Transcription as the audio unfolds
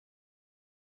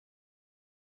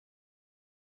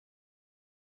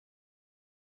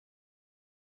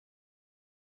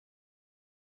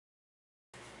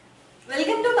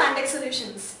Welcome to Pantech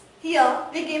Solutions. Here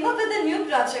we came up with a new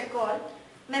project called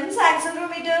MEMS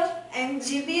Accelerometer and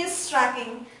GPS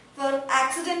tracking for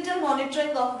accidental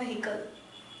monitoring of vehicle.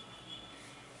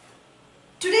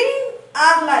 Today in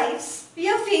our lives we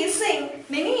are facing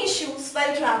many issues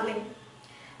while traveling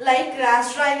like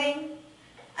rash driving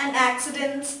and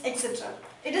accidents, etc.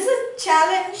 It is a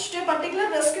challenge to a particular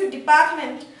rescue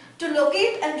department to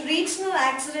locate and reach known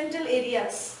accidental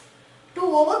areas. To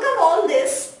overcome all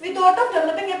this, we thought of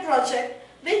developing a project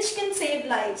which can save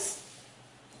lives.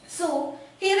 So,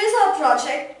 here is our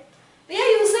project. We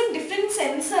are using different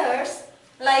sensors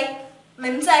like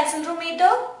MEMS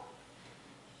accelerometer,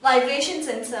 vibration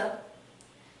sensor,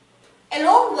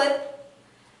 along with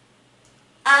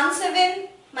ARM7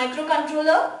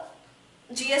 microcontroller,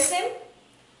 GSM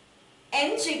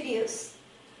and GPS.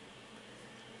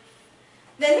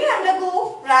 When we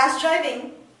undergo rash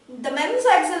driving, the MEMS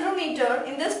accelerometer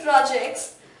in this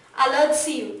project alerts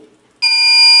you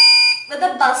with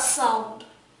a buzz sound.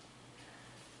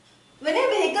 When a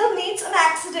vehicle meets an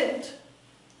accident,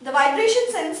 the vibration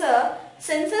sensor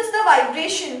senses the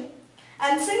vibration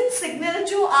and sends signal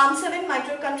to ARM7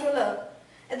 microcontroller.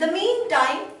 At the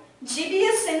meantime,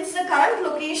 GPS sends the current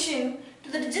location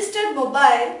to the registered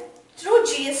mobile through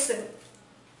GSM.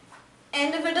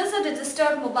 And if it is a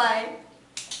registered mobile,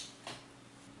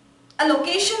 a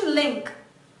location link,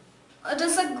 it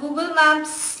is a Google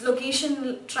Maps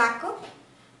location tracker.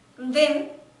 Then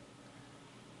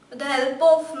with the help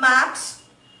of maps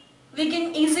we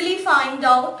can easily find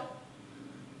out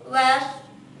where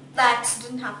the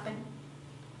accident happened.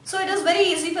 So it is very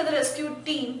easy for the rescue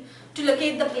team to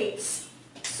locate the place.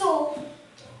 So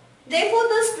therefore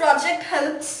this project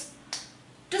helps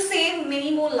to save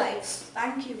many more lives.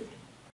 Thank you.